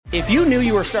If you knew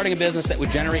you were starting a business that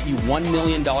would generate you $1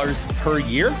 million per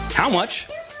year, how much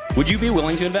would you be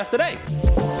willing to invest today?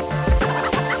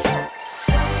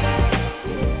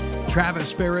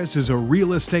 Travis Ferris is a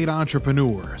real estate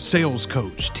entrepreneur, sales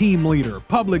coach, team leader,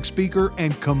 public speaker,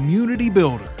 and community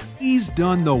builder. He's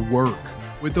done the work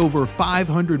with over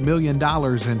 $500 million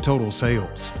in total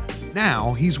sales.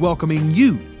 Now he's welcoming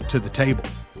you to the table.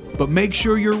 But make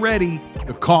sure you're ready.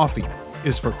 The coffee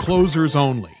is for closers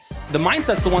only. The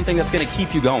mindset's the one thing that's going to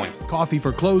keep you going. Coffee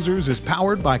for Closers is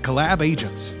powered by Collab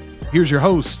Agents. Here's your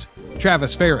host,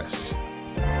 Travis Ferris.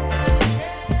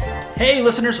 Hey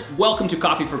listeners, welcome to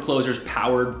Coffee for Closers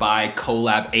powered by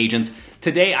Collab Agents.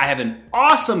 Today I have an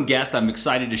awesome guest I'm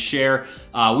excited to share.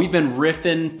 We've been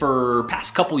riffing for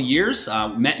past couple years.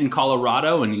 Met in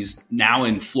Colorado and he's now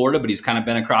in Florida, but he's kind of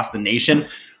been across the nation.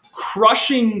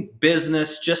 Crushing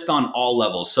business just on all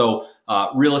levels. So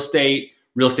real estate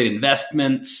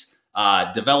investments,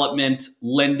 development,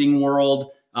 lending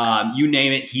world, you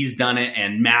name it, he's done it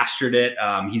and mastered it.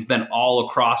 He's been all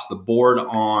across the board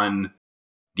on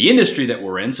the industry that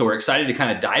we're in. So we're excited to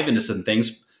kind of dive into some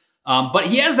things. But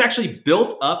he has actually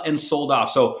built up and sold off.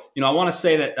 So, I want to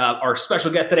say that our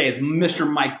special guest today is Mr.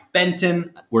 Mike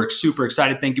Benton. We're super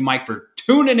excited. Thank you, Mike, for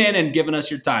tuning in and giving us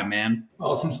your time, man.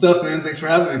 Awesome stuff, man. Thanks for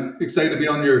having me. Excited to be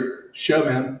on your show,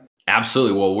 man.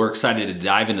 Absolutely. Well, we're excited to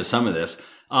dive into some of this.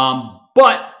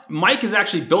 But Mike has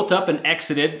actually built up and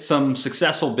exited some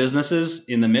successful businesses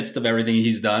in the midst of everything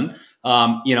he's done.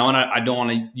 And I don't want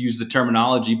to use the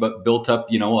terminology, but built up,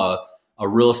 a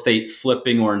real estate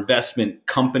flipping or investment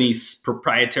company's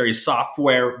proprietary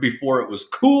software before it was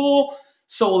cool,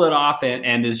 sold it off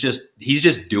and he's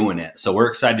just doing it. So we're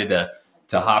excited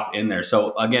to hop in there.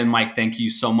 So again, Mike, thank you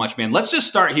so much, man. Let's just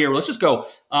start here. Let's just go.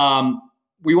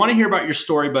 We want to hear about your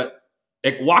story, but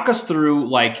walk us through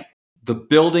the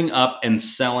building up and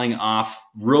selling off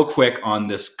real quick on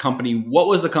this company. What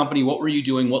was the company? What were you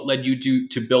doing? What led you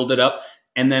to build it up?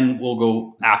 And then we'll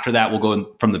go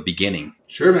from the beginning.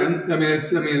 Sure, man.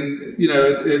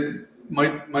 It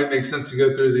might make sense to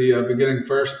go through the beginning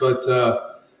first, but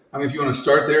if you want to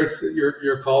start there, it's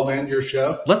your call, man, your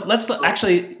show.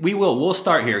 We'll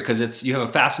start here because you have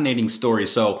a fascinating story.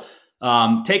 So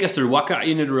take us through what got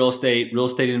you into real estate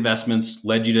investments,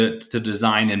 led you to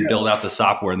design and build out the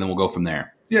software, and then we'll go from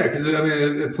there. Yeah, because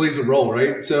it plays a role,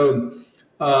 right? So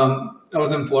I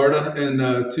was in Florida in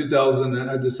 2000, and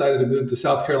I decided to move to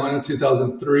South Carolina in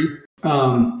 2003.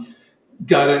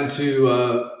 Got into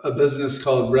a business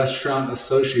called Restaurant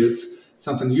Associates,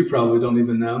 something you probably don't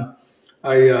even know.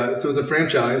 So it was a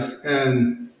franchise,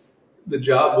 and the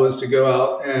job was to go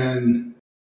out and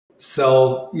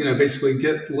sell, basically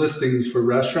get listings for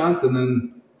restaurants and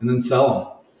then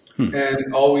sell them.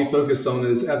 And all we focused on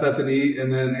is FF&E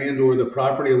and/or the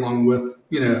property along with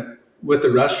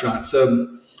the restaurant.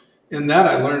 So in that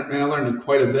I learned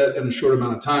quite a bit in a short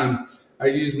amount of time. I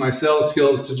used my sales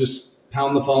skills to just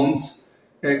pound the phones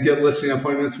and get listing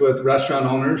appointments with restaurant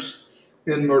owners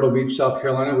in Myrtle Beach, South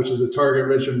Carolina, which is a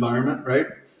target-rich environment, right?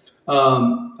 I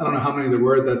don't know how many there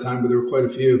were at that time, but there were quite a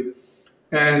few.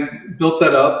 And built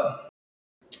that up.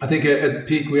 I think at the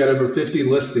peak, we had over 50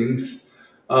 listings.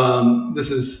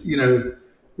 This is,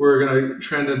 we're going to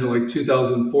trend into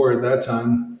 2004 at that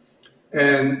time.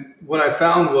 And what I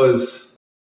found was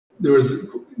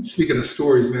speaking of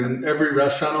stories, man, every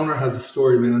restaurant owner has a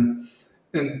story, man.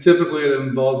 And typically it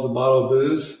involves a bottle of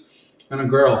booze and a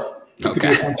girl.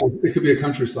 It could be a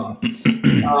country song.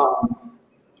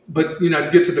 But,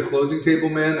 I'd get to the closing table,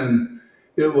 man, and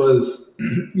it was,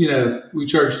 we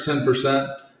charged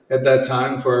 10% at that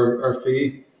time for our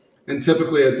fee. And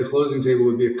typically at the closing table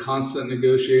would be a constant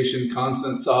negotiation,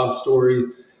 constant sob story.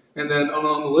 And then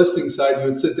on the listing side, you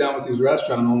would sit down with these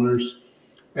restaurant owners,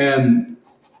 and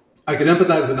I could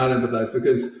empathize but not empathize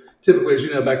because typically, as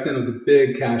you know, back then it was a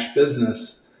big cash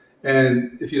business.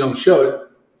 And if you don't show it,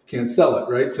 you can't sell it,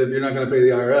 right? So if you're not going to pay the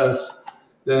IRS,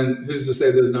 then who's to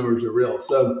say those numbers are real?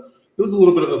 So it was a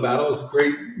little bit of a battle. It was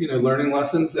great, learning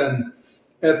lessons. And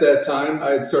at that time,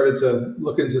 I had started to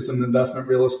look into some investment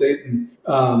real estate and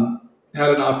had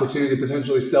an opportunity to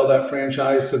potentially sell that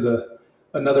franchise to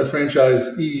another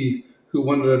franchisee who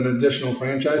wanted an additional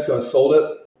franchise. So I sold it.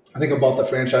 I think I bought the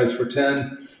franchise for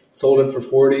 10, sold it for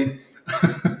 40.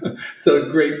 So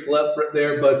a great flip right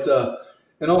there. But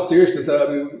in all seriousness,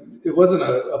 it wasn't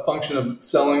a function of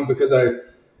selling because I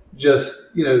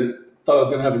just, thought I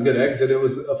was going to have a good exit. It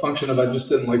was a function of I just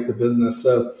didn't like the business.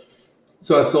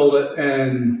 So I sold it,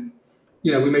 and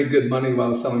we made good money while I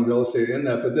was selling real estate in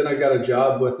that. But then I got a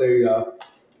job with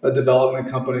a development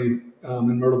company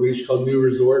in Myrtle Beach called New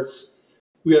Resorts.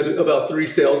 We had about 3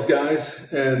 sales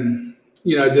guys, and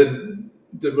I did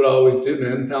did what I always do,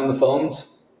 man, pound the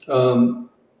phones.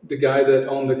 The guy that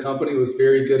owned the company was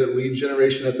very good at lead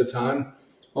generation at the time,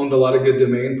 owned a lot of good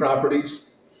domain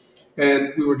properties.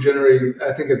 And we were generating,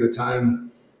 I think at the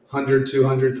time, 100,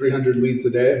 200, 300 leads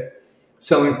a day,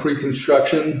 selling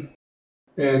pre-construction.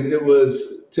 And it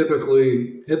was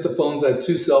typically hit the phones. I had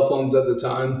 2 cell phones at the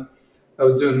time. I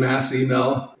was doing mass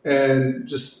email and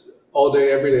just all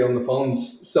day, every day on the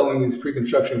phones, selling these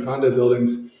pre-construction condo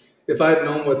buildings. If I had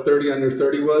known what 30 under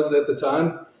 30 was at the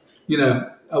time,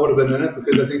 I would have been in it,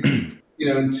 because I think,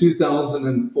 in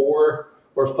 2004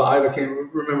 or 5, I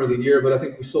can't remember the year, but I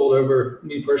think we sold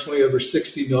me personally, over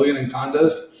 60 million in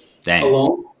condos. Dang.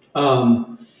 Alone.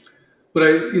 But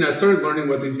I started learning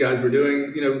what these guys were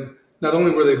doing. Not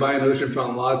only were they buying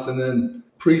oceanfront lots and then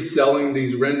pre-selling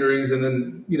these renderings and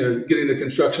then, getting the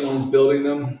construction loans, building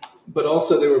them, but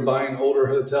also they were buying older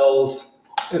hotels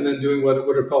and then doing what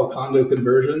are called condo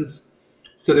conversions.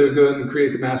 So they would go in and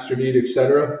create the master deed, et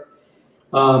cetera.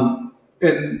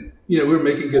 And, we were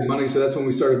making good money. So that's when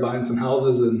we started buying some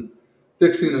houses and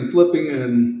fixing and flipping.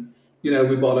 And,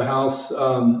 we bought a house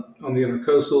on the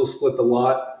Intercoastal, split the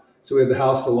lot. So we had the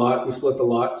house, the lot, we split the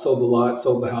lot, sold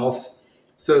the house.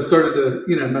 So I started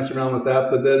to, mess around with that.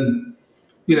 But then,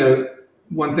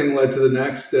 one thing led to the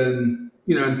next. And,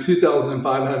 in 2005,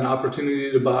 I had an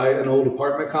opportunity to buy an old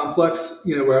apartment complex,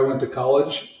 where I went to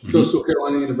college, Coastal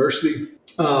Carolina University,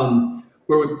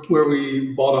 where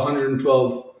we bought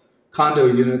 112 condo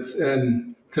units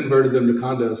and converted them to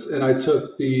condos. And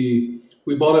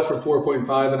we bought it for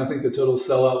 4.5, and I think the total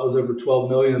sellout was over 12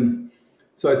 million.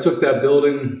 So I took that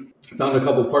building, found a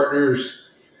couple partners,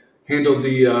 found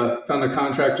a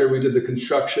contractor. We did the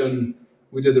construction,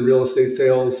 we did the real estate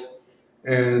sales,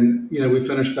 and, we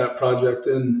finished that project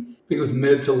in, I think it was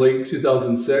mid to late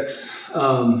 2006.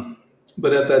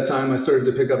 But at that time I started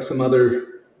to pick up some other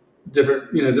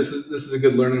different, this is a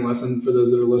good learning lesson for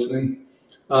those that are listening.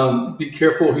 Be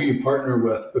careful who you partner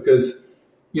with, because,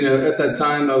 at that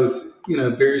time I was,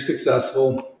 very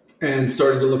successful and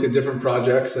started to look at different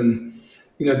projects. And,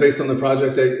 based on the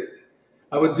project,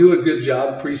 I would do a good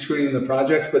job pre-screening the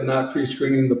projects, but not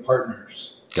pre-screening the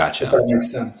partners. Gotcha. If that makes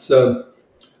sense. So,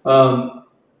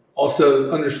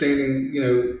 also understanding,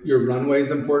 your runway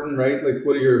is important, right? Like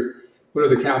what are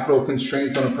the capital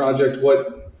constraints on a project?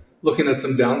 Looking at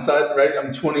some downside, right?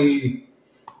 I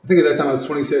think at that time I was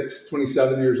 26,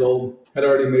 27 years old. Had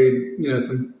already made,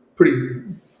 some pretty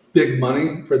big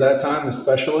money for that time,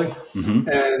 especially.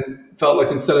 And felt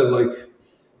like instead of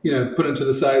putting to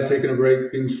the side, taking a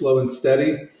break, being slow and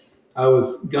steady, I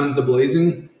was guns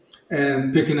a-blazing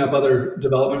and picking up other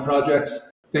development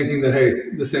projects, thinking that, hey,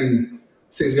 this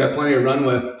thing's got plenty of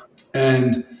runway.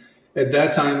 And at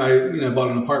that time, I bought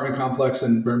an apartment complex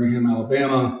in Birmingham,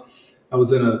 Alabama. I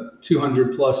was in a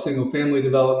 200 plus single family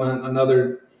development,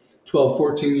 another 12,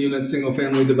 14 unit single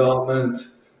family development,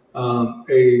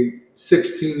 a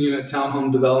 16 unit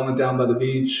townhome development down by the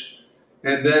beach.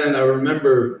 And then I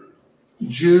remember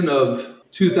June of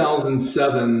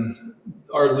 2007,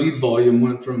 our lead volume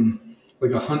went from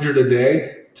 100 a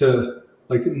day to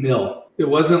nil. It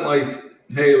wasn't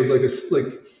it was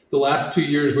the last 2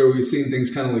 years where we've seen things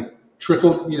kind of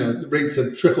trickle, the rates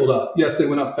have trickled up. Yes, they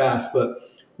went up fast, but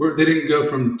they didn't go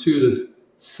from 2 to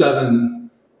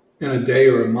 7 in a day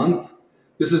or a month.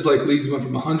 This is leads went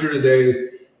from 100 a day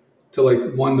to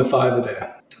 1 to 5 a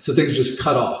day. So things just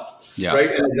cut off. Yeah.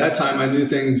 Right. And at that time I knew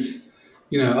things,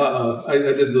 I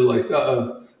did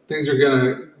the things are going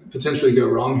to potentially go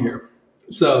wrong here.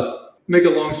 So make a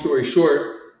long story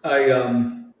short, I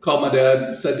called my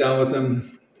dad, sat down with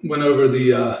him, went over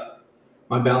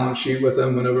my balance sheet with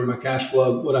him, went over my cash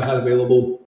flow, what I had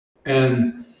available,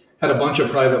 and had a bunch of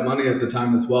private money at the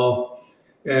time as well,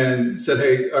 and said,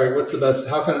 hey, all right, what's the best?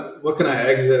 What can I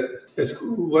exit?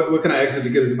 What can I exit to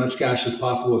get as much cash as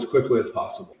possible as quickly as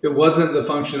possible? It wasn't the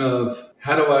function of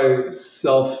how do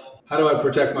I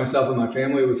protect myself and my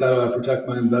family? It was how do I protect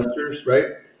my investors, right?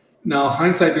 Now,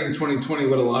 hindsight being 2020,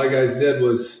 what a lot of guys did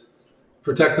was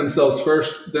protect themselves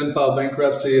first, then file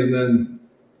bankruptcy, and then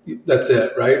that's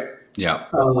it, right? Yeah.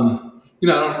 I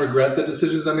don't regret the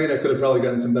decisions I made. I could have probably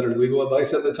gotten some better legal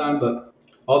advice at the time, but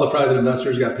all the private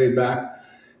investors got paid back.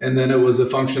 And then it was a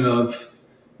function of,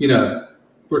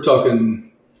 we're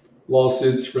talking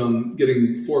lawsuits from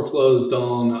getting foreclosed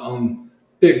on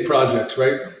big projects,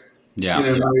 right? Yeah.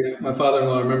 My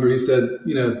father-in-law, I remember he said,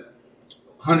 $100,000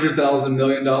 $1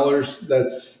 million,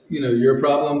 that's, your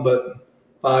problem, but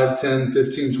 5, 10,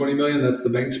 15, 20 million, that's the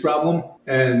bank's problem.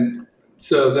 And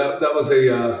so that was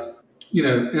a,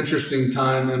 interesting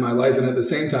time in my life. And at the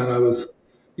same time, I was,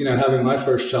 having my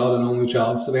first child and only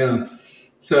child, Savannah.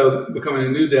 So becoming a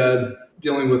new dad,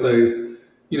 dealing with a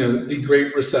the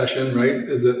Great Recession, right,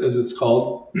 as it's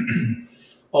called,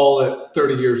 all at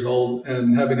 30 years old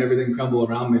and having everything crumble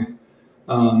around me.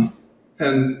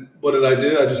 And what did I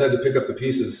do? I just had to pick up the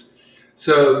pieces.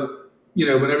 So,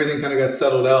 when everything kind of got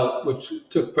settled out, which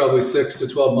took probably 6 to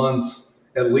 12 months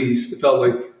at least, it felt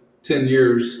like 10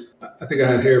 years. I think I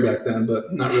had hair back then,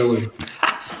 but not really.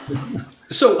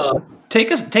 So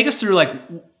take us through, like,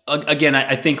 again,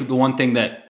 I think the one thing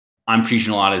that I'm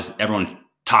preaching a lot is everyone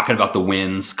talking about the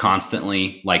wins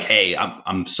constantly. Like, hey,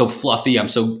 I'm so fluffy.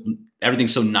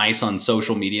 Everything's so nice on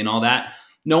social media and all that.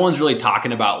 No one's really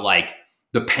talking about like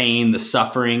the pain, the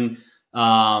suffering.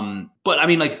 But I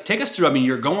mean, like, take us through, I mean,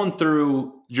 you're going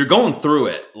through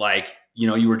it. Like,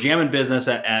 you were jamming business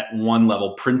at one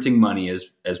level, printing money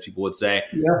as people would say.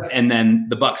 Yeah. And then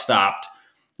the buck stopped.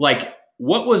 Like,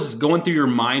 what was going through your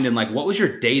mind, and like, what was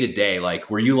your day to day?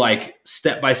 Like, were you like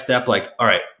step by step, like, all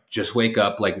right, just wake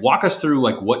up, like walk us through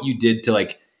like what you did to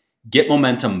like get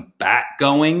momentum back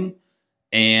going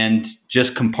and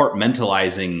just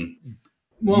compartmentalizing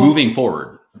moving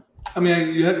forward? I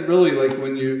mean, you had really, like,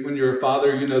 when you're a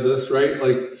father, this, right?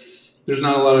 Like, there's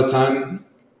not a lot of time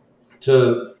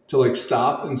to like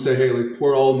stop and say, hey, like,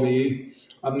 poor old me.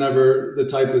 I'm never the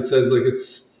type that says like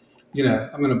it's,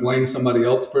 I'm going to blame somebody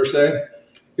else per se.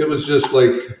 It was just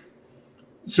like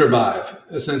survive,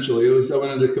 essentially. I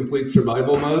went into complete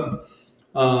survival mode.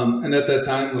 And at that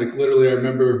time, like, literally, I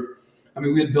remember, I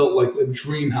mean, we had built like a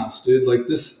dream house, dude. Like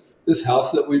this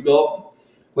house that we built,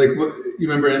 like, you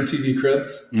remember MTV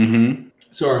Cribs? Mm-hmm.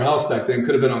 So our house back then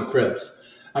could have been on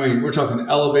Cribs. I mean, we're talking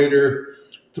elevator,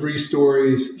 3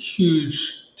 stories,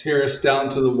 huge terrace down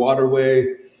to the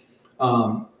waterway,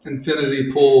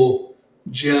 infinity pool,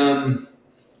 gym,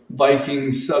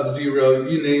 Vikings, Sub-Zero,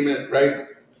 you name it, right?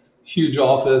 Huge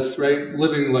office, right?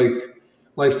 Living like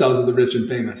lifestyles of the rich and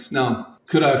famous. Now,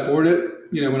 could I afford it?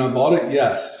 When I bought it,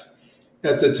 yes.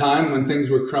 At the time when things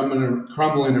were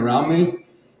crumbling around me,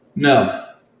 no.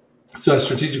 So I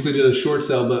strategically did a short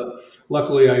sale, but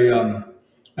luckily I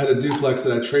had a duplex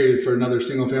that I traded for another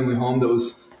single family home that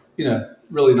was,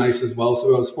 really nice as well.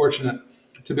 So I was fortunate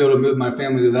to be able to move my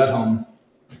family to that home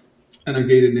in a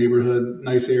gated neighborhood,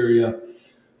 nice area.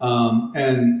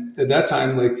 And at that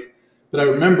time, but I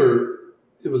remember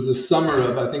it was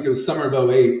I think it was summer of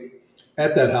 '08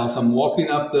 at that house. I'm walking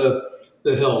up the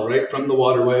hill, right, from the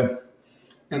waterway,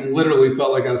 and literally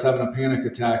felt like I was having a panic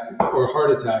attack or a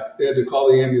heart attack. They had to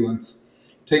call the ambulance,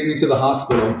 take me to the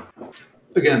hospital.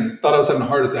 Again, thought I was having a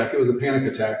heart attack. It was a panic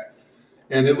attack.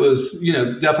 And it was,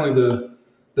 definitely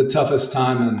the toughest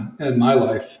time in my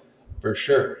life, for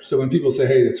sure. So when people say,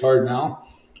 hey, it's hard now,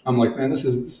 I'm like, man,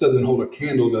 this doesn't hold a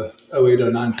candle to '08,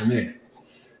 '09 for me.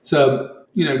 So,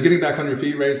 getting back on your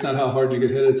feet, right? It's not how hard you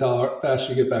get hit, it's how fast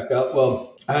you get back up.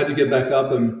 Well, I had to get back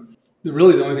up, and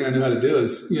really the only thing I knew how to do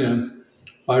is,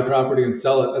 buy property and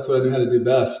sell it. That's what I knew how to do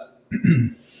best.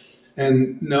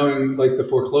 And knowing like the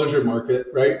foreclosure market,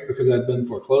 right? Because I'd been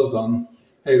foreclosed on,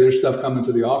 hey, there's stuff coming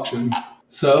to the auction.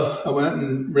 So I went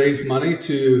and raised money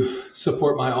to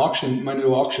support my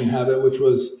new auction habit, which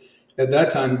was at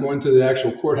that time going to the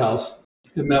actual courthouse.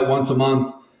 It met once a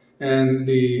month, and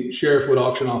the sheriff would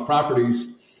auction off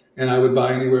properties, and I would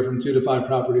buy anywhere from 2 to 5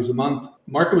 properties a month.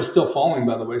 Market was still falling,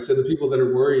 by the way. So the people that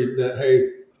are worried that, hey,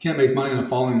 can't make money in a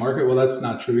falling market, well, that's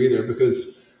not true either,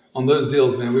 because on those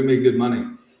deals, man, we made good money.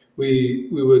 We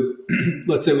would,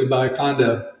 let's say we buy a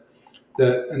condo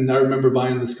and I remember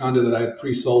buying this condo that I had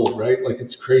pre-sold, right? Like,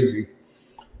 it's crazy.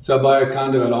 So I buy a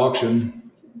condo at auction,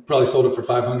 probably sold it for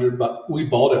 500, but we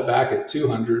bought it back at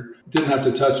 200. Didn't have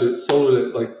to touch it. Sold it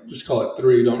at, like, just call it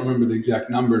 3. Don't remember the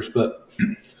exact numbers, but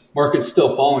market's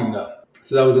still falling though.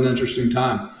 So that was an interesting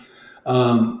time.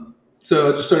 So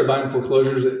I just started buying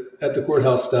foreclosures at the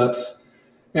courthouse steps.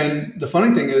 And the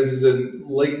funny thing is in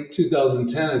late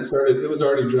 2010, it was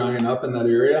already drying up in that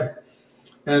area.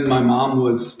 And my mom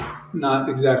was not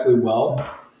exactly well.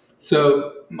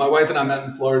 So my wife and I met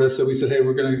in Florida. So we said, hey,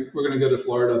 we're gonna go to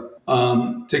Florida,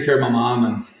 take care of my mom.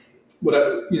 And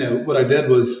what I did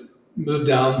was move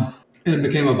down and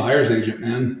became a buyer's agent,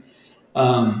 man.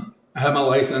 I had my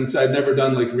license. I'd never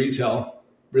done like retail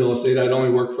real estate. I'd only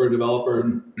worked for a developer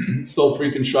and sold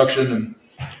pre-construction and,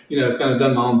 kind of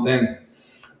done my own thing,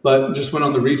 but just went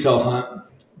on the retail hunt.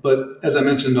 But as I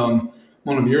mentioned on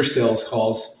one of your sales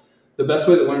calls, the best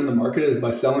way to learn the market is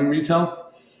by selling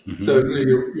retail. Mm-hmm. So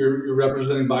you're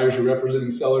representing buyers, you're representing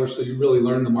sellers. So you really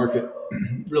learn the market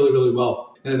really, really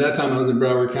well. And at that time I was in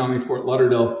Broward County, Fort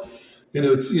Lauderdale, and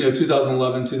it's,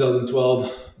 2011, 2012. I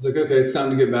was like, okay, it's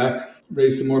time to get back,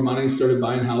 raise some more money, started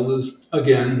buying houses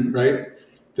again, right?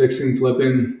 Fixing,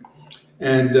 flipping,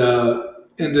 and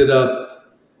ended up,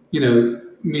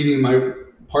 meeting my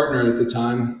partner at the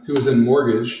time who was in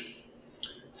mortgage.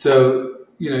 So,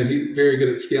 he's very good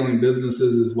at scaling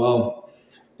businesses as well.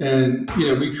 And,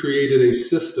 we created a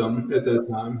system at that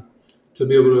time to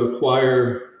be able to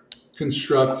acquire,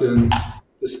 construct, and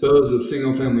dispose of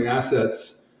single family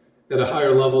assets at a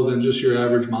higher level than just your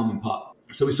average mom and pop.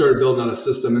 So we started building out a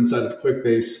system inside of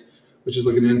QuickBase, which is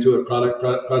like an Intuit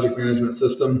project management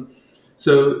system.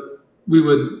 So we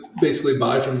would basically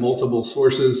buy from multiple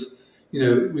sources.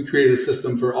 We created a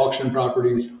system for auction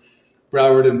properties.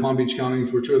 Broward and Palm Beach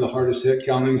counties were two of the hardest hit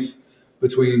counties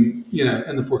between,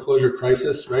 and the foreclosure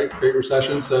crisis, right? Great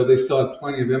Recession. So they still had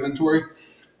plenty of inventory.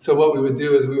 So what we would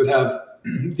do is we would have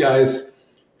guys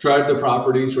drive the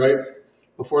properties, right,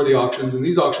 before the auctions. And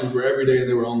these auctions were every day and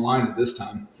they were online at this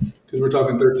time because we're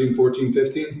talking 13, 14,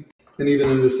 15, and even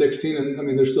into 16. And I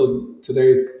mean, they're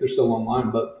still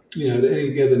online, but, at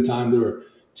any given time, there were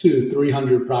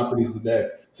 200-300 properties a day.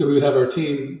 So we would have our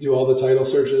team do all the title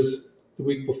searches the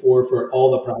week before for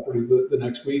all the properties the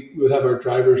next week. We would have our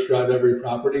drivers drive every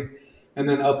property and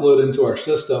then upload into our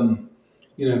system,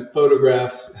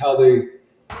 photographs, how they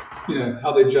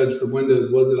judged the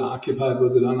windows. Was it occupied?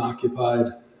 Was it unoccupied?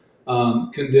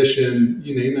 Condition,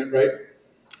 you name it, right?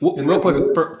 And real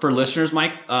quick for listeners,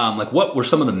 Mike, what were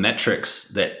some of the metrics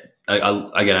that,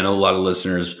 again, I know a lot of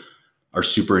listeners are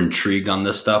super intrigued on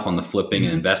this stuff, on the flipping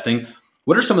and investing.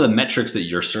 What are some of the metrics that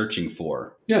you're searching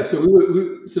for? Yeah, so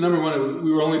so number one,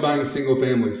 we were only buying single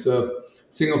family, so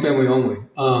single family only.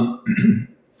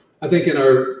 I think in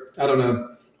our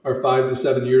 5 to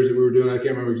 7 years that we were doing, I can't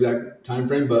remember exact time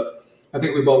frame, but I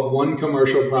think we bought one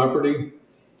commercial property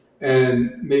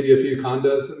and maybe a few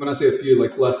condos. When I say a few,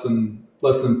 like less than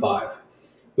 5.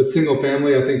 But single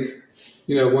family, I think,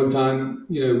 one time,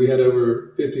 we had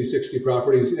over 50, 60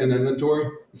 properties in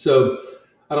inventory. So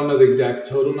I don't know the exact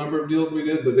total number of deals we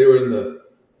did, but they were in the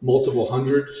multiple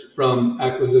hundreds from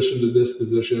acquisition to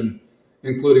disposition,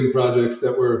 including projects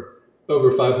that were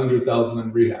over 500,000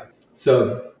 in rehab.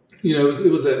 So,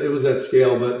 it was at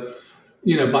scale, but,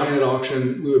 buying at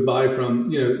auction, we would buy from,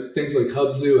 things like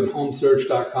Hubzu and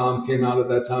homesearch.com came out at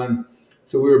that time.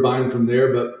 So we were buying from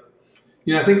there. But,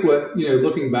 I think what,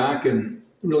 looking back and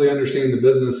really understanding the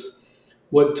business,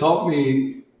 what taught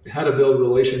me how to build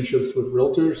relationships with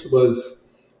realtors was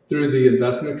through the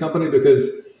investment company,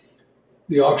 because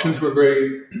the auctions were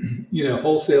great,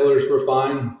 wholesalers were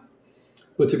fine.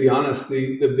 But to be honest,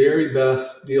 the very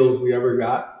best deals we ever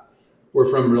got were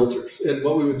from realtors. And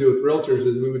what we would do with realtors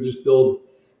is we would just build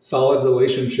solid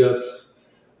relationships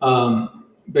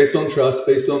based on trust,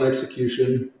 based on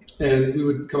execution. And we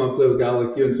would come up to a guy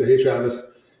like you and say, hey,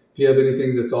 Travis, if you have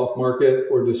anything that's off market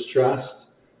or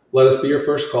distressed, let us be your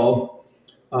first call.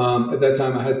 At that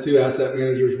time, I had 2 asset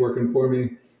managers working for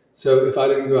me. So if I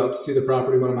didn't go out to see the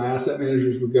property, one of my asset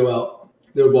managers would go out.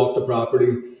 They would walk the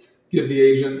property, give the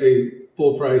agent a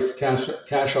full price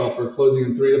cash offer, closing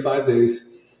in 3 to 5 days,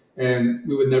 and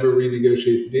we would never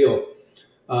renegotiate the deal.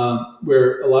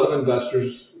 Where a lot of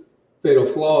investors' fatal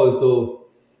flaw is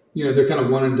they're kind of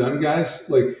one and done guys.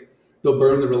 Like they'll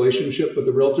burn the relationship with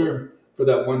the realtor for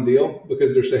that one deal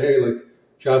because they're saying, hey, like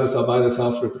Travis, I'll buy this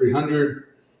house for 300.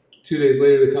 2 days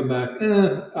later, they come back,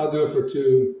 I'll do it for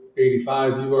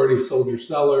 285. You've already sold your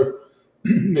seller,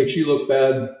 makes you look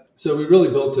bad. So we really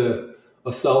built a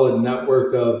solid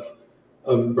network of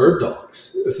bird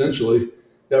dogs, essentially,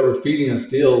 that were feeding us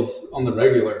deals on the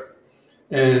regular.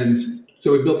 And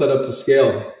so we built that up to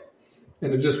scale,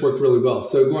 and it just worked really well.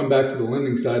 So going back to the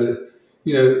lending side,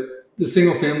 the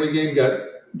single family game got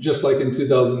just like in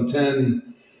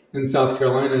 2010 in South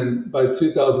Carolina. And by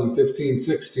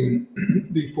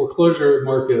 2015-16, the foreclosure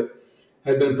market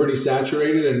had been pretty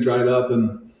saturated and dried up.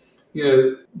 And,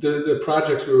 the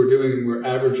projects we were doing were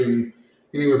averaging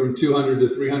anywhere from 200 to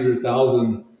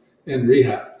 300,000 in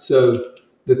rehab. So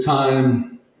the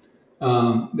time,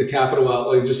 the capital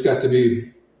outlay just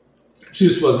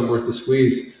wasn't worth the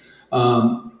squeeze.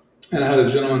 And I had a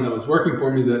gentleman that was working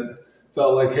for me that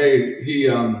felt like, hey, he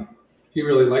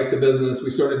really liked the business. We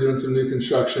started doing some new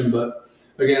construction, but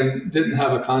again, didn't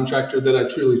have a contractor that I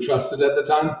truly trusted at the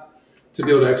time to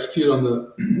be able to execute on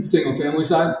the single family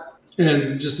side,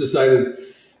 and just decided,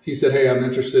 he said, hey, I'm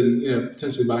interested in,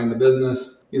 potentially buying the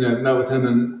business. Met with him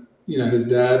and, his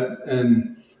dad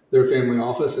and their family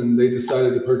office, and they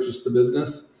decided to purchase the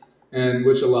business, and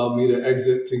which allowed me to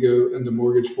exit to go into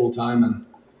mortgage full time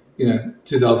in,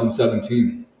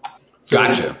 2017. So,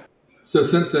 Gotcha. So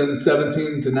since then,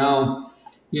 17 to now,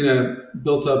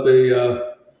 built up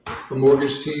a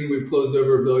mortgage team. We've closed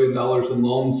over $1 billion in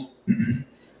loans.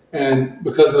 And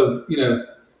because of,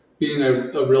 being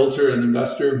a realtor and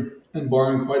investor and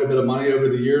borrowing quite a bit of money over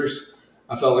the years,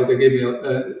 I felt like that gave me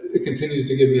it continues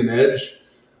to give me an edge.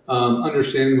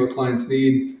 Understanding what clients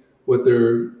need, what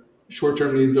their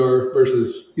short-term needs are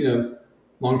versus,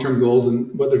 long-term goals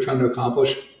and what they're trying to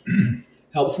accomplish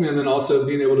helps me. And then also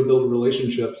being able to build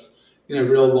relationships,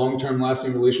 real long-term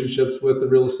lasting relationships with the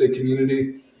real estate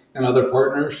community and other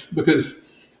partners.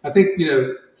 Because I think,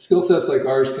 skill sets like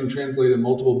ours can translate in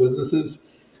multiple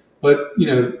businesses, but,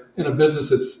 in a business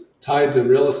that's tied to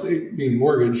real estate being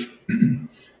mortgage,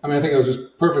 I think I was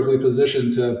just perfectly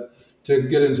positioned to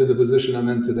get into the position I'm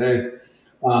in today,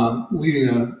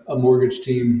 leading a mortgage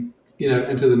team,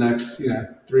 into the next,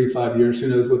 3-5 years. Who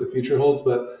knows what the future holds?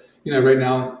 But, right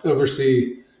now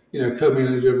oversee,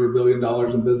 co-manage over $1 billion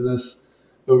in business.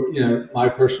 My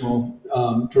personal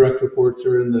direct reports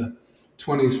are in the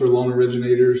 20s for loan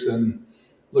originators and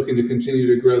looking to continue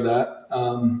to grow that.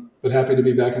 But happy to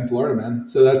be back in Florida, man.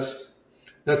 So that's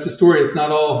the story. It's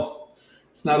not all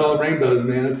rainbows,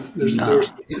 man. There's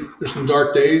some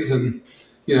dark days, and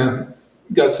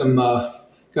got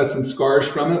some scars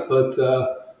from it, but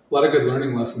a lot of good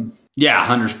learning lessons. Yeah,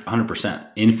 100%,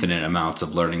 infinite amounts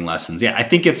of learning lessons. Yeah, I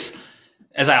think it's,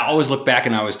 as I always look back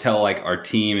and I always tell like our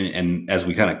team and as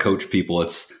we kind of coach people,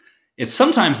 it's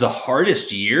sometimes the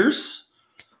hardest years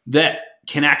that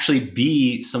can actually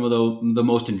be some of the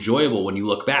most enjoyable. When you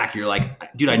look back, you're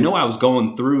like, dude, I know I was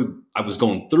going through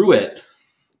it,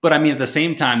 but at the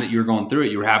same time that you were going through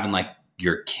it, you were having like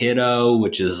your kiddo,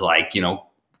 which is like,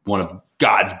 one of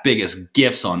God's biggest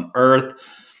gifts on earth.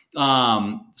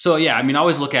 So yeah, I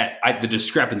always look at the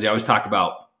discrepancy. I always talk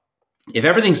about if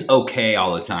everything's okay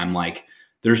all the time, like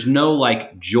there's no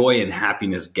like joy and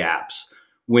happiness gaps.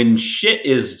 When shit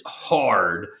is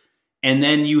hard and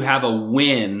then you have a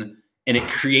win and it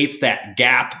creates that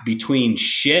gap between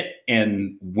shit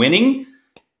and winning,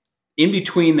 in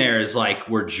between there is like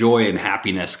where joy and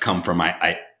happiness come from.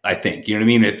 I think, you know what I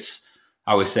mean?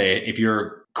 I always say, if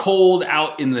you're cold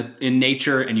out in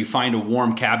nature and you find a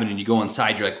warm cabin and you go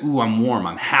inside, you're like, ooh, I'm warm,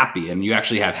 I'm happy. And you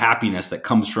actually have happiness that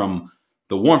comes from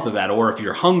the warmth of that. Or if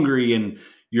you're hungry and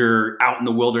you're out in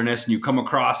the wilderness and you come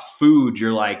across food,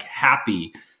 you're like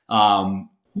happy. My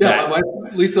wife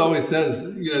Lisa always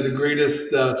says, the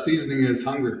greatest seasoning is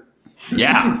hunger.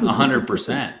 Yeah,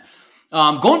 100%.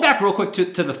 Going back real quick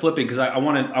to the flipping, because I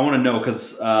want to know,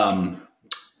 because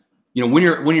when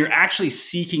you're actually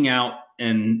seeking out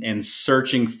and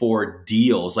searching for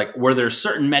deals, like were there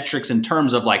certain metrics in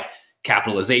terms of like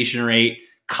capitalization rate,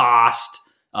 cost,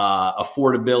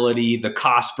 affordability, the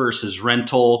cost versus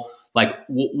rental? Like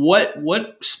what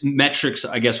metrics,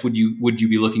 I guess, would you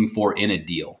be looking for in a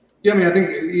deal? Yeah, I think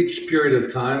each period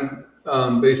of time,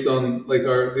 based on like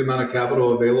the amount of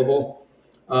capital available,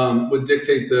 would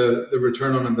dictate the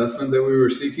return on investment that we were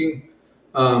seeking,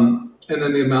 and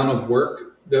then the amount of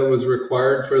work that was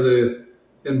required for the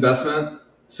investment.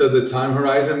 So the time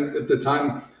horizon, if the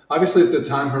time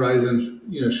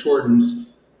horizon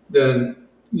shortens, then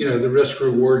the risk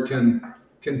reward can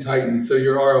tighten. So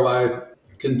your ROI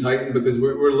can tighten, because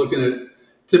we're looking at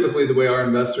typically the way our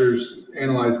investors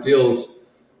analyze deals.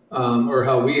 Or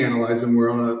how we analyze them, we're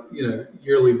on a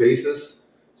yearly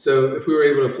basis. So if we were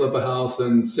able to flip a house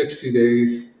in 60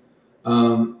 days,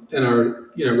 and our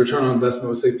return on investment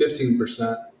was say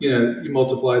 15%, you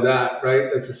multiply that, right?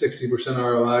 That's a 60%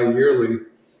 ROI yearly,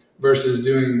 versus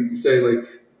doing say like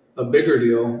a bigger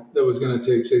deal that was going to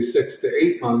take say 6 to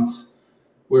 8 months,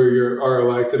 where your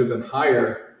ROI could have been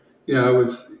higher.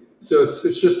 So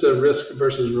it's just a risk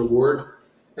versus reward,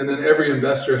 and then every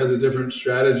investor has a different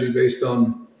strategy based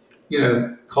on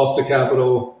cost of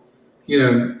capital,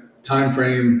 time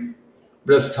frame,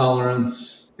 risk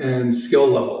tolerance, and skill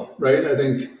level, right? I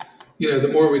think, the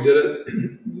more we did it,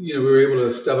 we were able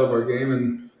to step up our game,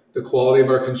 and the quality of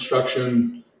our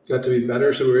construction got to be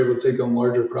better. So we were able to take on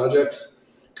larger projects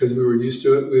because we were used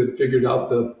to it. We had figured out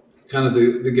the kind of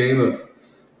the game of,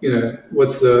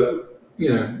 what's the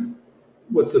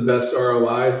best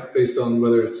ROI based on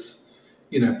whether it's,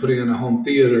 putting in a home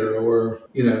theater or,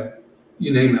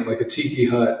 you name it, like a tiki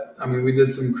hut. We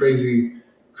did some crazy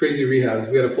rehabs.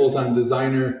 We had a full-time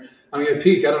designer. At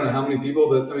peak, I don't know how many people,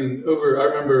 but I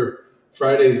remember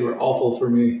Fridays were awful for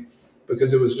me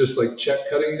because it was just like check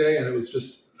cutting day, and it was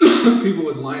just people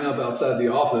would line up outside the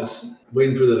office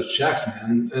waiting for those checks,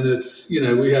 man. And it's,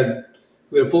 we had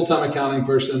a full-time accounting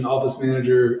person, office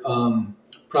manager,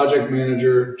 project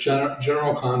manager,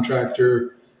 general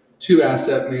contractor, 2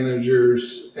 asset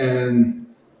managers, and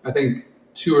I think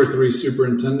 2 or 3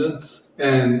 superintendents,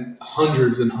 and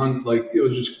hundreds it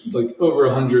was just like over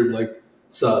 100 like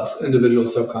individual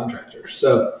subcontractors.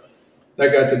 So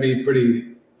that got to be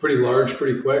pretty large,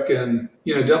 pretty quick, and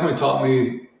definitely taught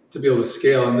me to be able to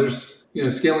scale. And there's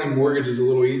scaling mortgage is a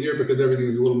little easier because everything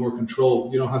is a little more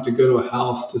controlled. You don't have to go to a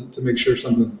house to make sure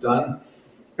something's done.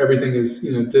 Everything is,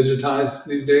 digitized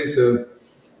these days. So,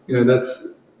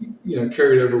 that's,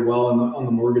 carried over well on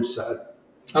the mortgage side.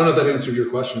 I don't know if that answered your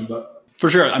question, but. For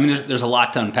sure. I mean, there's a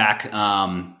lot to unpack.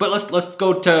 But let's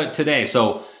go to today.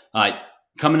 So,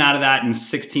 coming out of that in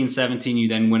 16, 17, you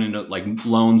then went into like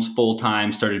loans full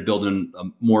time, started building a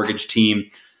mortgage team.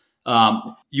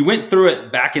 You went through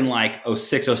it back in like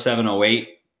 06, 07, 08,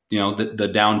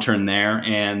 the downturn there,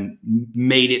 and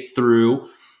made it through.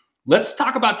 Let's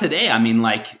talk about today. I mean,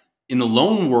 like in the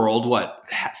loan world, what,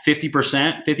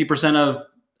 50% of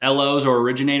LOs or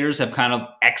originators have kind of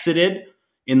exited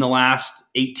in the last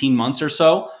 18 months or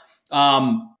so.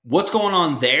 What's going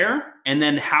on there? And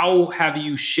then how have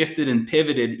you shifted and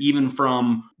pivoted even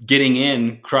from getting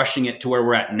in, crushing it to where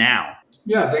we're at now?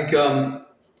 Yeah, I think,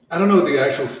 I don't know what the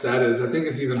actual stat is. I think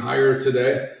it's even higher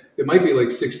today. It might be like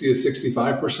 60 to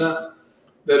 65%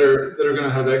 that are going to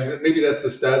have exit. Maybe that's the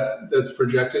stat that's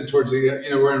projected towards the,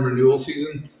 we're in renewal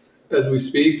season as we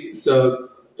speak. So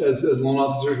as loan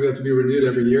officers, we have to be renewed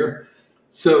every year.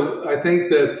 So I think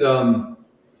that,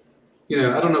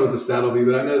 I don't know what the stat will be,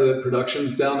 but I know that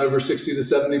production's down over 60 to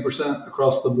 70%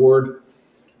 across the board.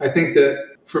 I think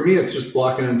that for me, it's just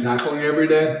blocking and tackling every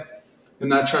day and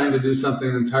not trying to do something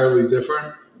entirely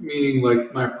different, meaning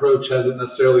like my approach hasn't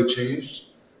necessarily changed.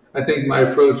 I think my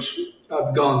approach,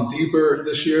 I've gone deeper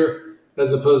this year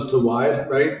as opposed to wide,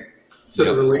 right? So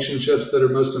the relationships that are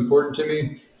most important to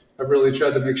me, I've really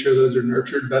tried to make sure those are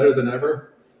nurtured better than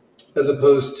ever, as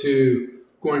opposed to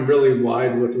going really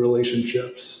wide with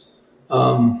relationships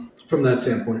from that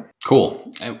standpoint.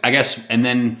 Cool. I guess, and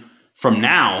then from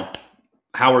now,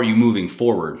 how are you moving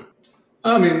forward?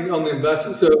 I mean, on the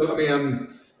investment. So, I mean,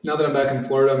 now that I'm back in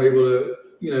Florida, I'm able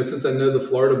to, since I know the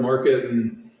Florida market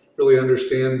and really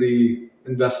understand the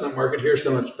investment market here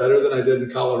so much better than I did in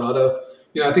Colorado.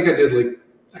 I think I did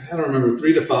I don't remember,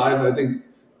 3 to 5, I think,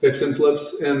 fix and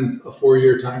flips in a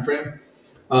 4-year time frame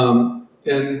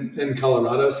in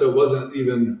Colorado. So it wasn't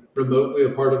even remotely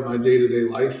a part of my day-to-day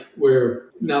life, where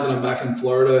now that I'm back in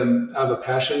Florida and I have a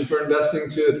passion for investing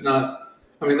too, it's not,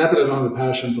 not that I don't have a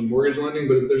passion for mortgage lending,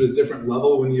 but there's a different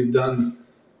level when you've done,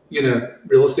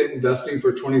 real estate investing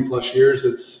for 20 plus years.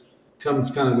 It's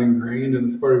comes kind of ingrained and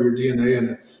it's part of your DNA.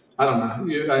 And it's, I don't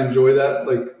know, I enjoy that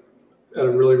like at a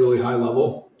really, really high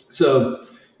level. So,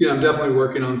 I'm definitely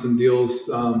working on some deals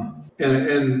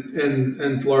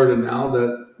in Florida now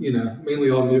that, mainly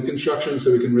all new construction.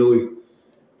 So we can really,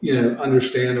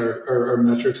 understand our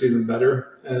metrics even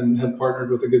better and have partnered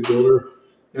with a good builder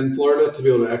in Florida to be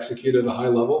able to execute at a high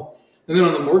level. And then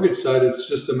on the mortgage side, it's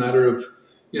just a matter of,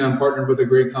 I'm partnered with a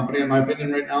great company, in my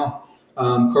opinion, right now.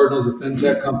 Cardinal's a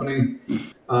fintech company.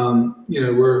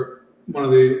 We're one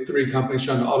of the 3 companies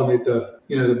trying to automate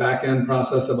the back end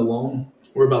process of a loan.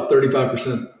 We're about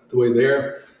 35% the way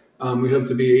there. We hope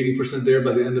to be 80% there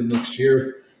by the end of next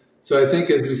year. So I think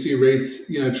as we see rates,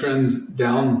 trend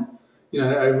down,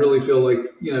 I really feel like,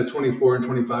 24 and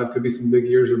 25 could be some big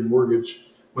years in mortgage,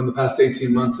 when the past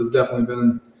 18 months have definitely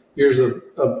been years of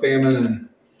famine and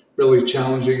really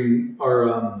challenging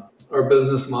our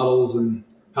business models and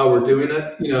how we're doing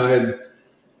it.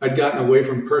 I'd gotten away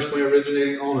from personally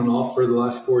originating on and off for the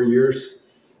last 4 years.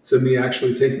 So me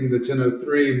actually taking the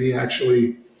 1003, me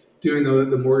actually doing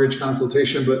the mortgage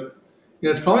consultation. But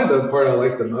it's probably the part I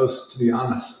like the most, to be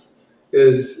honest,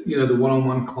 is the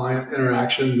one-on-one client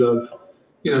interactions of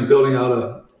building out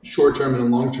a short-term and a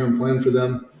long-term plan for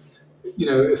them.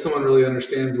 If someone really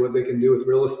understands what they can do with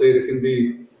real estate, it can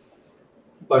be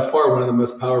by far one of the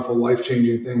most powerful,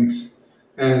 life-changing things.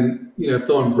 And if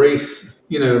they'll embrace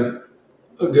a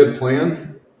good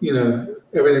plan,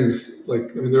 everything's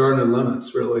there are no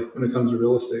limits really when it comes to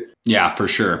real estate. Yeah, for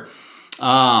sure.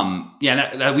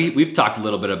 We've talked a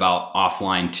little bit about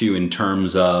offline too, in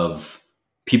terms of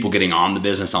people getting on the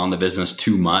business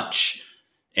too much.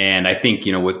 And I think,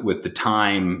 with the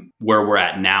time where we're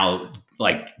at now,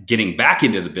 like getting back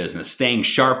into the business, staying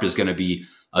sharp is going to be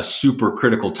a super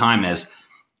critical time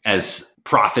as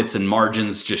profits and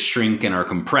margins just shrink and are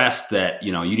compressed, that,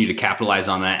 you need to capitalize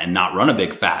on that and not run a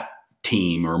big fat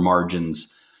team or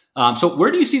margins. So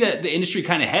where do you see the industry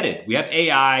kind of headed? We have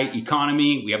AI,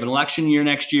 economy, we have an election year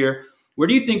next year. Where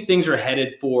do you think things are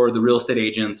headed for the real estate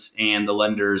agents and the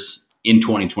lenders in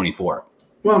 2024?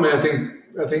 Well, I think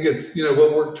it's,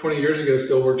 what worked 20 years ago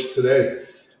still works today.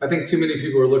 I think too many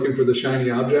people are looking for the shiny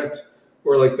object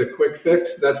or like the quick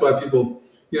fix. That's why people,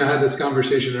 I had this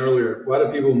conversation earlier. Why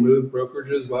do people move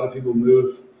brokerages? Why do people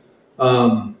move,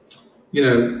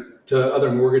 to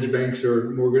other mortgage banks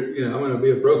or mortgage, I'm going to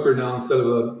be a broker now instead of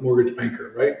a mortgage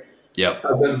banker, right? Yep.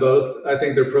 I've done both. I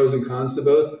think there are pros and cons to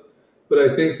both. But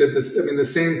I think that the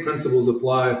same principles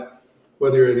apply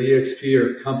whether you're at EXP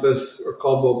or Compass or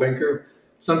Caldwell Banker.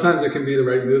 Sometimes it can be the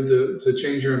right move to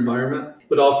change your environment,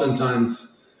 but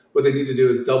oftentimes what they need to do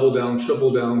is double down,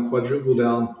 triple down, quadruple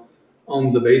down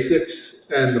on the basics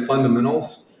and the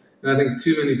fundamentals. And I think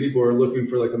too many people are looking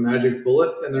for like a magic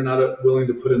bullet and they're not willing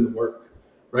to put in the work,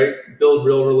 right? Build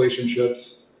real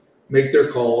relationships, make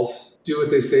their calls, do what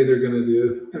they say they're going to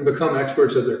do, and become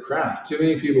experts at their craft. Too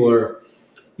many people are,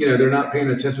 they're not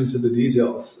paying attention to the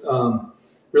details,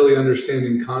 really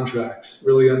understanding contracts,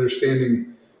 really understanding,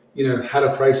 how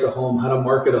to price a home, how to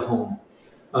market a home.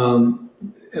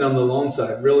 And on the loan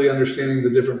side, really understanding the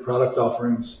different product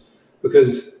offerings,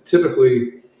 because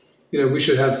typically, we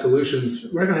should have solutions.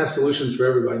 We're not going to have solutions for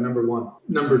everybody, number one.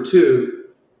 Number two,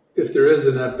 if there is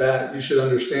an at bat, you should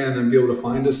understand and be able to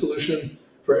find a solution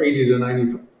for 80 to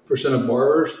 90% of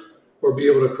borrowers, or be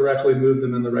able to correctly move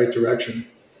them in the right direction.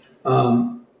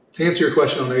 To answer your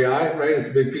question on AI, right, it's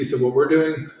a big piece of what we're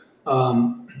doing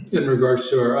in regards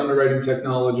to our underwriting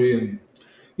technology and,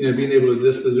 being able to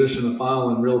disposition a file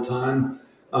in real time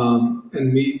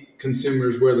and meet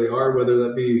consumers where they are, whether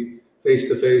that be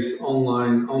face-to-face,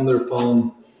 online, on their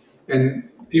phone. And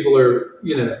people are,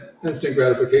 instant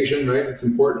gratification, right? It's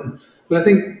important. But I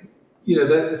think,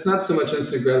 that it's not so much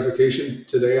instant gratification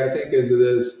today, I think, as it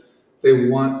is they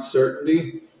want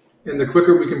certainty. And the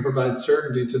quicker we can provide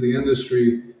certainty to the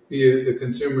industry, be it the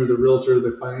consumer, the realtor,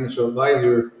 the financial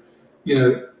advisor,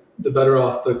 the better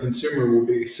off the consumer will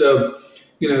be. So,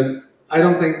 I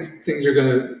don't think things are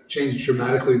going to change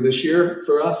dramatically this year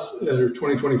for us, or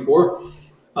 2024.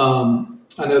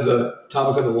 I know the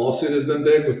topic of the lawsuit has been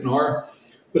big with NAR,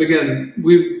 but again,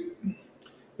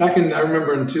 I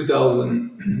remember in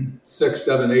 2006,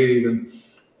 7, 8 even,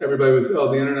 everybody was,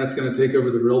 the internet's going to take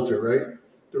over the realtor, right?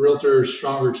 The realtor is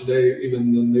stronger today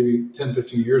even than maybe 10,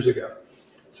 15 years ago.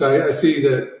 So I see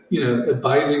that,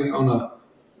 advising on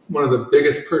one of the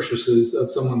biggest purchases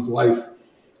of someone's life,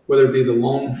 whether it be the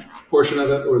loan portion of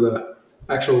it or the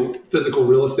actual physical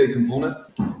real estate component,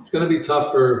 it's going to be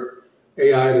tough for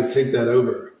AI to take that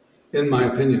over, in my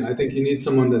opinion. I think you need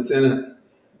someone that's in it,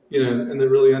 and that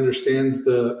really understands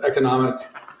the economic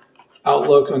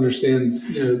outlook, understands,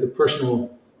 the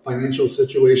personal financial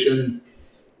situation.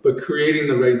 But creating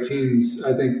the right teams,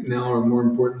 I think now are more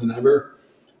important than ever,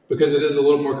 because it is a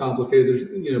little more complicated.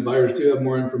 There's, buyers do have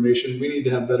more information. We need to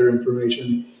have better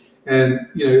information. And,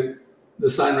 the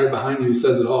sign right behind you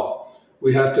says it all.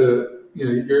 We have to,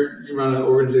 you run an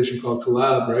organization called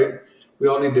Collab, right? We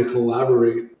all need to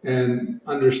collaborate and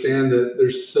understand that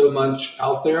there's so much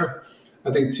out there.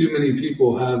 I think too many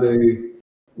people have a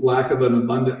lack of an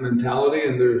abundant mentality,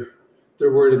 and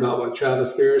they're worried about what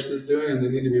Travis Ferris is doing, and they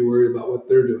need to be worried about what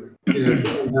they're doing.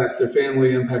 Impact their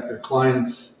family, impact their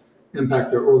clients,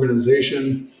 impact their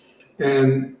organization.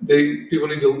 And people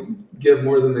need to give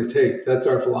more than they take. That's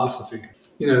our philosophy.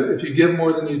 If you give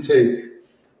more than you take,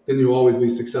 then you'll always be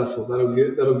successful.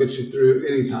 That'll get you through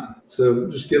any time.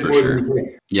 So just give more than you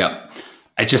take. Yeah.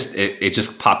 It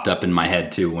just popped up in my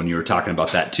head too when you were talking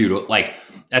about that too. Like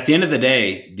at the end of the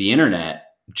day, the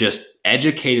internet just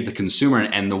educated the consumer.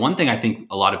 And the one thing I think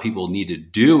a lot of people need to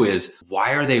do is,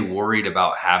 why are they worried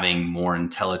about having more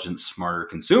intelligent, smarter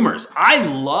consumers? I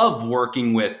love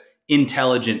working with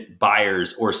intelligent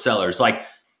buyers or sellers. Like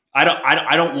I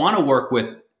don't want to work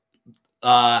with,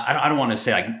 I don't want to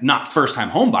say like not first time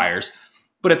home buyers,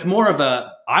 but it's more of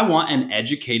I want an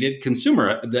educated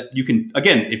consumer that you can,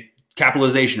 again,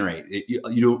 capitalization rate.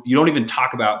 You don't even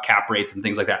talk about cap rates and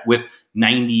things like that with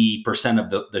 90%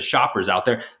 of the shoppers out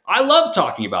there. I love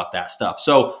talking about that stuff.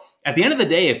 So at the end of the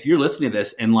day, if you're listening to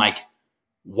this and like,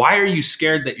 why are you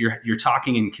scared that you're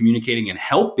talking and communicating and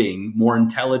helping more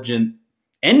intelligent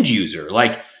end user?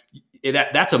 Like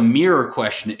that's a mirror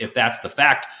question. If that's the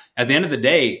fact, at the end of the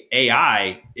day,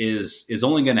 AI is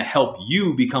only going to help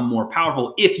you become more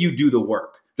powerful if you do the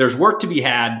work. There's work to be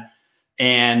had.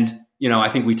 And, I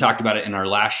think we talked about it in our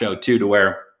last show too, to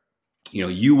where,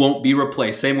 you won't be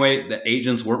replaced. Same way that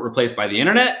agents weren't replaced by the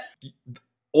internet.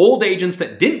 Old agents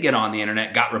that didn't get on the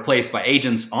internet got replaced by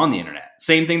agents on the internet.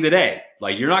 Same thing today.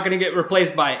 Like you're not going to get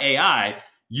replaced by AI.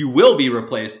 You will be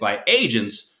replaced by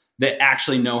agents that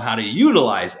actually know how to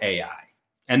utilize AI.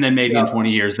 And then maybe in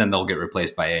 20 years, then they'll get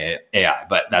replaced by AI.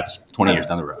 But that's 20 years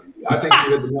down the road. I think you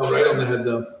hit the nail right on the head,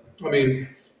 though. I mean,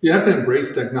 you have to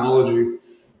embrace technology.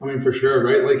 I mean, for sure,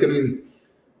 right? Like, I mean,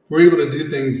 we're able to do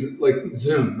things like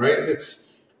Zoom, right?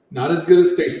 It's not as good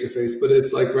as face-to-face, but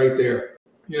it's like right there.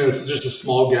 It's just a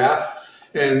small gap.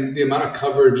 And the amount of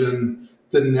coverage and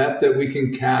the net that we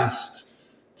can cast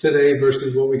today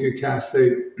versus what we could cast, say,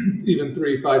 even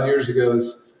 3-5 years ago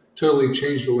has totally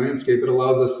changed the landscape. It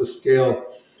allows us to scale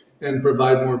and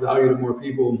provide more value to more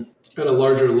people at a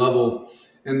larger level.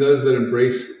 And those that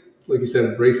embrace, like you said,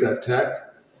 embrace that tech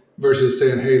versus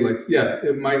saying, hey, like, yeah,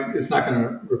 it's not going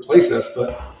to replace us,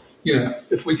 but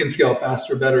if we can scale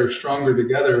faster, better, stronger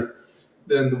together,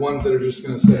 than the ones that are just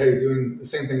going to say, hey, doing the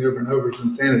same thing over and over is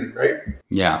insanity, right?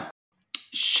 Yeah.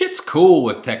 Shit's cool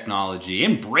with technology.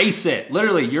 Embrace it.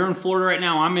 Literally, you're in Florida right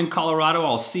now. I'm in Colorado.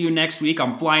 I'll see you next week.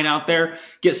 I'm flying out there,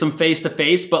 get some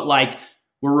face-to-face. But like,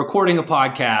 we're recording a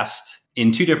podcast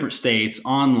in 2 different states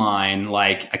online.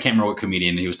 Like, I can't remember what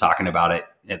comedian he was talking about it,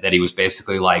 that he was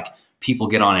basically like, people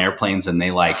get on airplanes and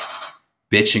they like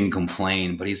bitch and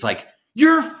complain. But he's like,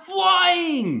 you're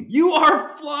flying. You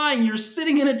are flying. You're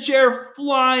sitting in a chair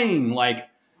flying. Like,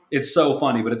 it's so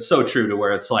funny, but it's so true to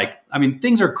where it's like, I mean,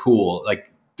 things are cool.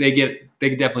 Like they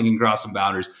definitely can cross some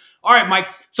boundaries. All right, Mike.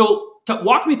 So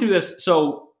walk me through this.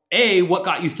 So what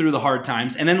got you through the hard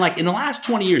times? And then like in the last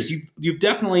 20 years, you've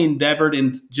definitely endeavored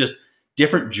in just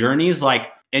different journeys,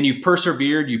 like, and you've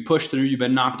persevered, you pushed through, you've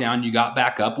been knocked down, you got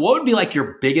back up. What would be like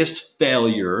your biggest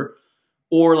failure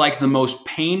or like the most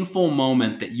painful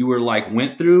moment that you were like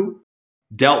went through,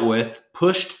 dealt with,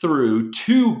 pushed through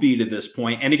to be to this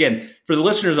point? And again, for the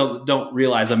listeners that don't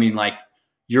realize, I mean, like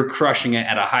you're crushing it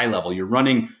at a high level. You're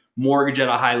running mortgage at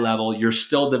a high level. You're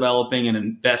still developing and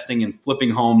investing and flipping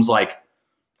homes like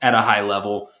at a high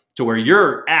level to where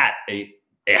you're at a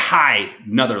high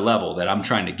another level that I'm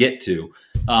trying to get to.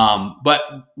 But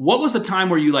what was the time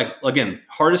where you like, again,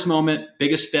 hardest moment,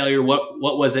 biggest failure? What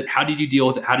was it? How did you deal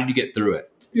with it? How did you get through it?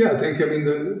 Yeah, I think,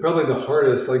 probably the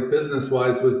hardest, like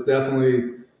business-wise, was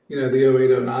definitely, the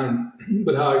 0809.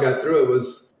 But how I got through it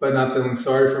was by not feeling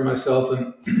sorry for myself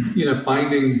and,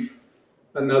 finding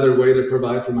another way to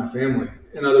provide for my family.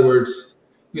 In other words,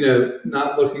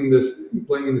 not blaming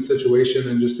the situation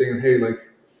and just saying, hey, like,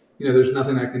 there's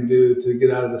nothing I can do to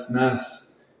get out of this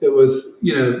mess. It was,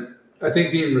 I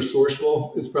think being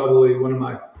resourceful is probably one of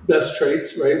my best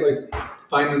traits, right? Like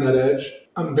finding that edge.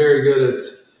 I'm very good at,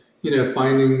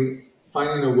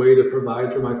 finding a way to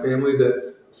provide for my family that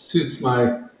suits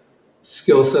my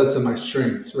skill sets and my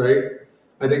strengths, right?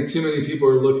 I think too many people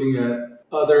are looking at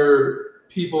other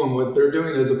people and what they're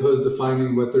doing as opposed to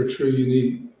finding what their true,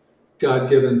 unique,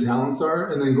 God-given talents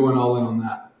are and then going all in on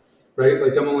that, right?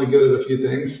 Like I'm only good at a few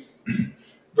things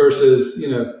versus,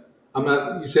 I'm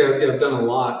not, you say, I've done a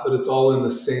lot, but it's all in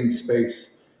the same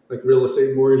space, like real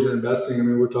estate, mortgage, and investing. I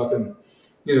mean, we're talking,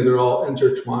 they're all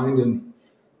intertwined and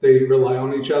they rely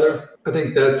on each other. I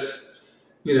think that's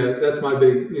my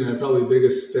big, probably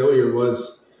biggest failure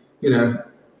was,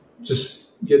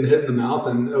 just getting hit in the mouth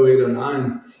in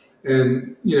 0809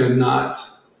 and, not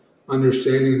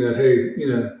understanding that, hey,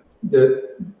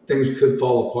 that things could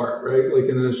fall apart, right? Like,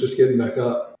 and then it's just getting back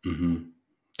up. Mm-hmm.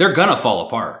 They're gonna fall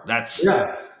apart. That's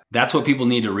what people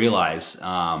need to realize.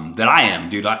 That I am,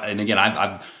 dude. And again,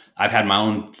 I've had my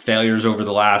own failures over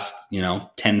the last,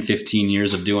 10, 15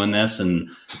 years of doing this. And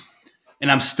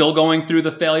I'm still going through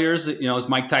the failures. As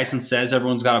Mike Tyson says,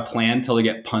 everyone's got a plan till they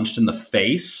get punched in the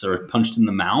face or punched in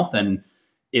the mouth. And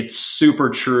it's super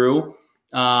true.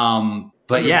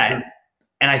 But yeah,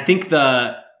 and I think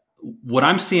what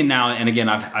I'm seeing now, and again,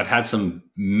 I've had some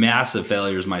massive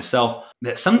failures myself,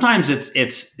 that sometimes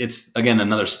it's again,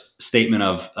 another statement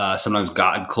of sometimes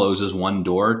God closes one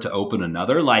door to open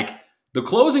another. Like the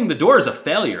closing the door is a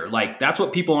failure. Like that's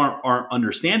what people aren't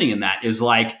understanding in that is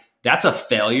like, that's a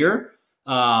failure.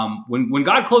 When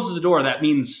God closes the door, that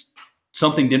means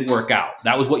something didn't work out.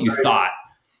 That was what you thought.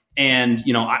 And,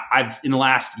 I've in the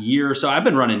last year or so, I've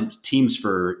been running teams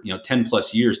for, 10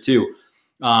 plus years too.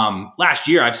 Last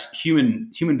year,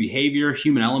 human behavior,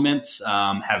 human elements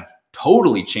have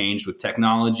totally changed with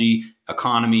technology,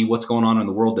 economy, what's going on in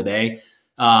the world today.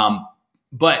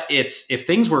 But if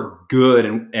things were good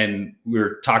and we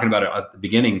were talking about it at the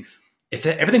beginning, if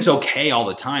everything's okay all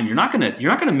the time, you're not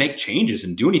gonna make changes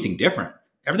and do anything different.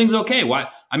 Everything's okay. Why?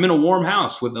 I'm in a warm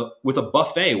house with a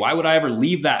buffet. Why would I ever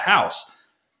leave that house?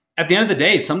 At the end of the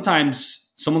day,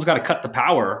 sometimes someone's got to cut the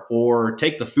power or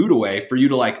take the food away for you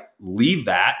to like leave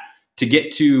that to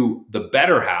get to the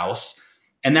better house.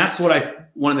 And that's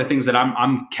one of the things that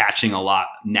I'm catching a lot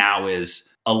now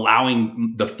is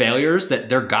allowing the failures that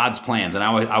they're God's plans. And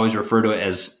I always refer to it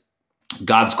as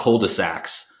God's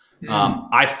cul-de-sacs.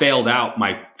 I failed out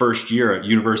my first year at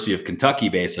University of Kentucky,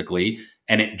 basically,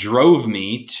 and it drove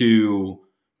me to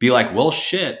be like, well,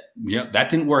 shit, that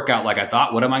didn't work out like I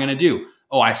thought. What am I going to do?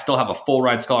 Oh, I still have a full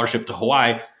ride scholarship to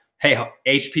Hawaii. Hey,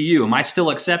 HPU, am I still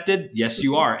accepted? Yes,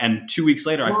 you are. And 2 weeks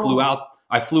later, I flew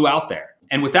out there.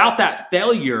 And without that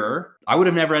failure, I would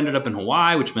have never ended up in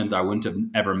Hawaii, which meant I wouldn't have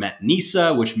ever met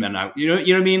Nisa, which meant you know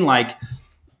what I mean? Like,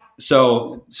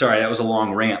 so sorry, that was a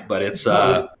long rant, but it's,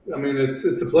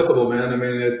 it's applicable, man. I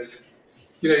mean, it's,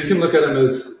 you can look at them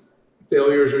as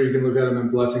failures, or you can look at them in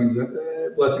blessings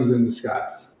in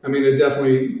disguise. I mean, it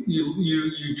definitely,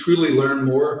 you truly learn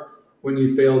more when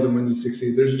you fail than when you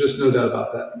succeed. There's just no doubt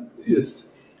about that.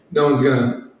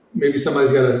 Maybe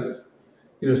somebody's got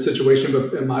a situation,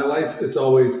 but in my life, it's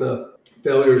always the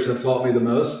failures have taught me the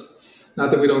most.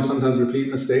 Not that we don't sometimes repeat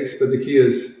mistakes, but the key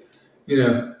is,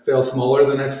 fail smaller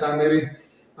the next time, maybe.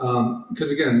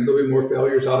 Because again, there'll be more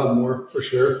failures. I'll have more for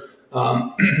sure.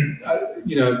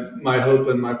 My hope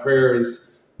and my prayer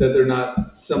is that they're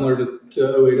not similar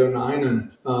to 08, 09,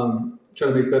 and try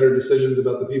to make better decisions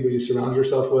about the people you surround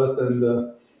yourself with, and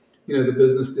the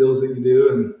business deals that you do,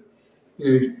 and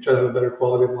you try to have a better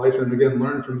quality of life, and again,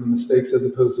 learn from the mistakes as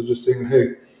opposed to just saying,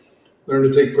 hey, learn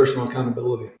to take personal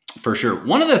accountability. For sure.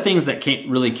 One of the things that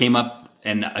really came up,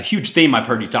 and a huge theme I've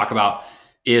heard you talk about,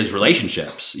 is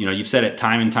relationships. You've said it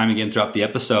time and time again throughout the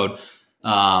episode,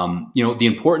 the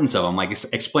importance of them. Like,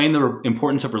 explain the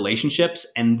importance of relationships,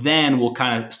 and then we'll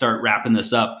kind of start wrapping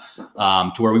this up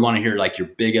to where we want to hear like your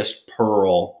biggest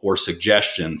pearl or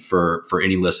suggestion for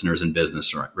any listeners in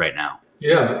business right now.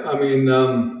 Yeah. I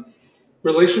mean,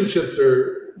 relationships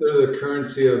they're the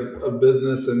currency of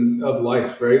business and of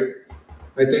life, right?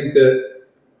 I think that,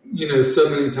 so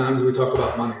many times we talk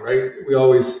about money, right? We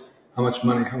always, how much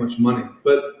money.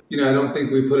 But, I don't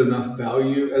think we put enough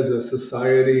value as a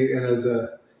society and as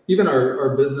even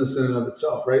our business in and of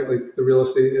itself, right? Like the real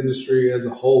estate industry as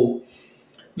a whole,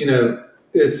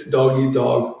 it's dog eat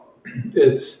dog.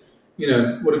 It's,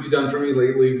 what have you done for me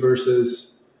lately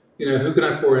versus, who can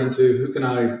I pour into? Who can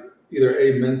I either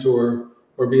a mentor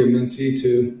or be a mentee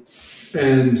to?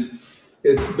 And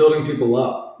it's building people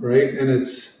up, right? And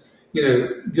it's,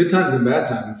 good times and bad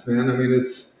times, man. I mean,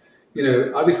 it's,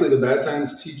 obviously the bad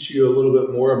times teach you a little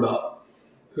bit more about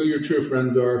who your true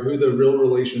friends are, who the real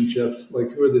relationships,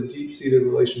 like who are the deep-seated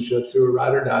relationships, who are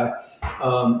ride or die.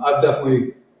 I've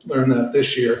definitely learned that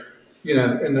this year, in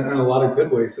a lot of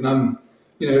good ways. And I'm,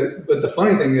 but the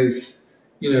funny thing is,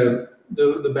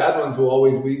 the bad ones will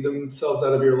always weed themselves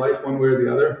out of your life one way or the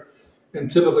other. And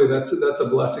typically that's a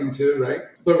blessing too, right?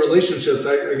 But relationships,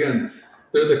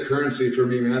 they're the currency for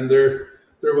me, man. They're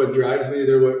what drives me.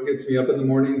 They're what gets me up in the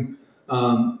morning.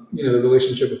 The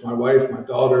relationship with my wife, my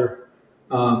daughter,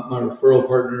 my referral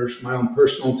partners, my own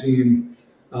personal team,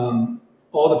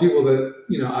 all the people that,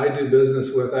 I do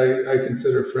business with, I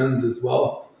consider friends as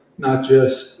well. Not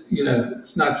just,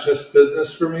 it's not just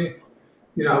business for me.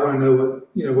 I want to know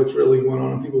what's really going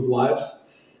on in people's lives,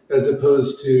 as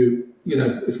opposed to,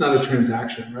 it's not a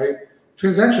transaction, right?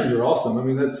 Transactions are awesome. I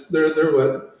mean, they're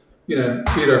what,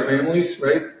 feed our families,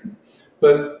 right?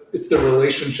 But it's the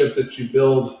relationship that you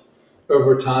build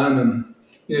over time, and,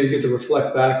 you get to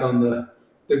reflect back on the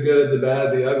good, the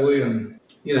bad, the ugly, and,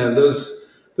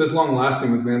 those long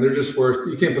lasting ones, man, they're just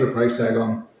you can't put a price tag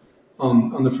on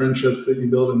the friendships that you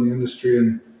build in the industry.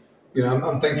 And,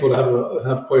 I'm thankful to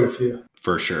have quite a few.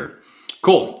 For sure.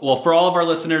 Cool. Well, for all of our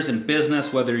listeners in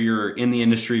business, whether you're in the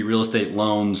industry, real estate,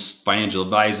 loans, financial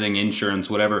advising, insurance,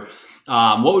 whatever,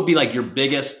 what would be like your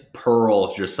biggest pearl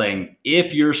if you're saying,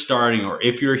 if you're starting or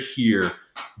if you're here,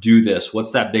 do this?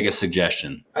 What's that biggest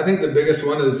suggestion? I think the biggest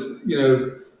one is,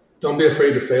 don't be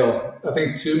afraid to fail. I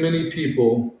think too many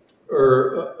people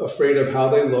are afraid of how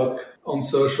they look on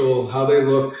social, how they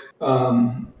look,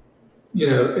 in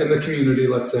the community,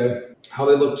 let's say, how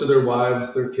they look to their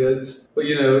wives, their kids. But,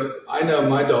 I know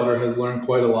my daughter has learned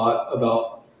quite a lot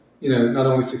about, not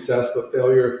only success, but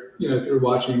failure, through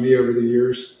watching me over the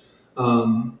years.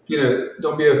 Don't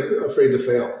be afraid to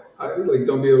fail.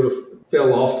 Don't be able to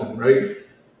fail often, right?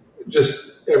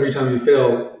 Just every time you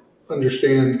fail,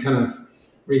 understand, kind of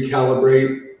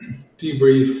recalibrate,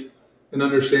 debrief, and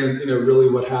understand, really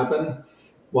what happened,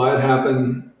 why it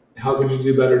happened, how could you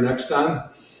do better next time?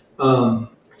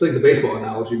 It's like the baseball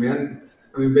analogy, man.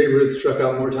 I mean, Babe Ruth struck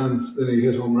out more times than he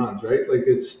hit home runs, right?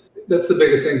 That's the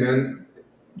biggest thing, man.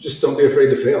 Just don't be afraid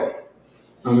to fail.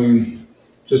 I mean,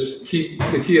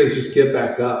 the key is just get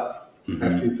back up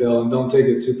after you fail, and don't take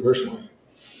it too personally.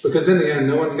 Because in the end,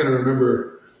 no one's going to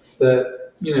remember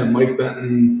that, Mike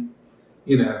Benton,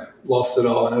 lost it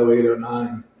all in 08,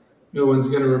 09. No one's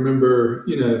going to remember,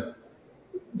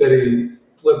 that he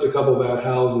flipped a couple bad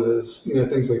houses,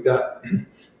 things like that.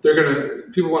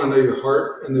 People want to know your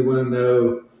heart, and they want to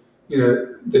know,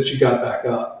 that you got back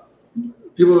up.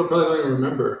 People probably don't even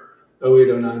remember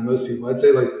 08, 09, most people. I'd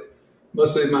say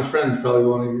most of my friends probably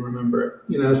won't even remember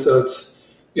it, so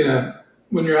it's,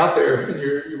 when you're out there and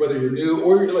you're whether you're new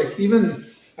or you're like even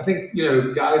I think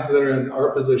guys that are in our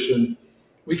position,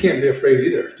 we can't be afraid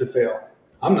either to fail.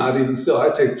 I'm not even still. I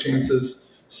take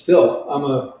chances still.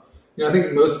 I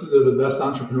think most of the best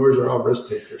entrepreneurs are all risk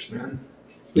takers, man.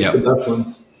 At least the best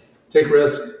ones. Take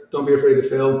risk. Don't be afraid to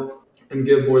fail, and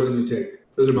give more than you take.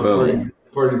 Those are my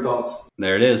parting thoughts.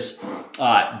 There it is.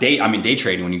 Day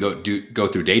trading. When you go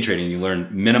through day trading, you learn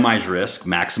minimize risk,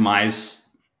 maximize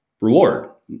reward.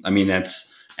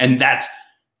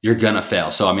 You're gonna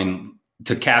fail. So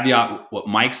to caveat what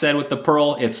Mike said with the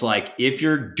pearl, it's like if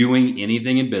you're doing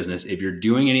anything in business, if you're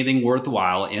doing anything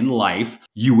worthwhile in life,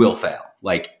 you will fail.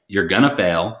 Like you're gonna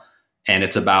fail, and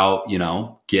it's about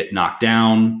get knocked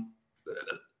down.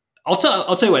 I'll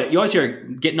tell you what, you always hear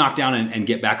get knocked down and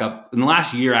get back up. In the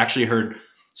last year, I actually heard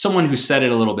someone who said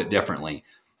it a little bit differently,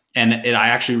 and I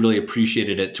actually really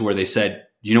appreciated it to where they said,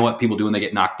 you know what people do when they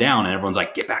get knocked down, and everyone's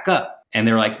like, get back up, and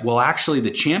they're like, well, actually,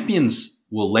 the champions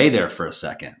will lay there for a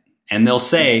second. And they'll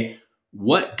say,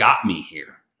 what got me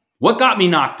here? What got me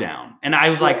knocked down? And I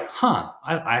was like,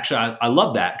 I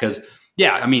love that because,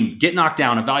 get knocked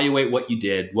down, evaluate what you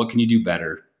did, what can you do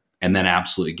better, and then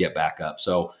absolutely get back up.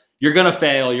 So you're going to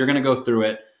fail. You're going to go through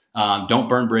it. Don't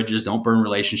burn bridges. Don't burn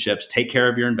relationships. Take care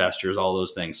of your investors, all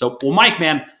those things. So, well, Mike,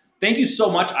 man, thank you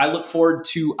so much. I look forward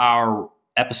to our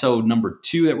episode number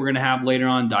 2 that we're going to have later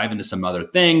on, dive into some other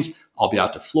things. I'll be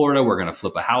out to Florida. We're going to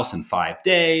flip a house in 5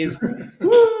 days.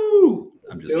 Woo!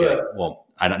 I'm just kidding. Well,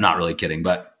 I'm not really kidding,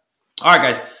 but all right,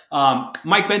 guys.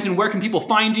 Mike Benton, where can people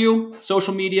find you?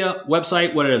 Social media,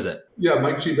 website, what is it? Yeah,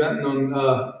 Mike G. Benton on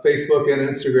Facebook and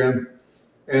Instagram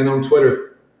and on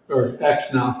Twitter, or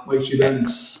X now, Mike G. Benton.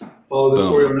 Follow the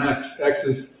story on X. X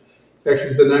is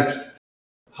the next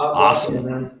hot awesome,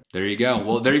 man. There you go.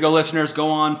 Well, there you go, listeners. Go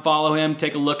on, follow him,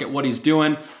 take a look at what he's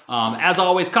doing. As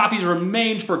always, coffee's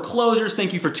remained for closers.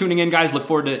 Thank you for tuning in, guys. Look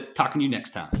forward to talking to you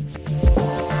next time.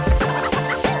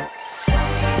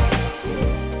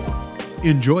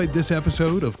 Enjoyed this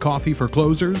episode of Coffee for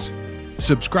Closers?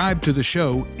 Subscribe to the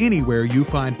show anywhere you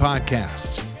find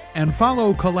podcasts and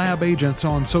follow Collab Agents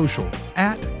on social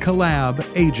 @Collab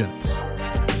Agents.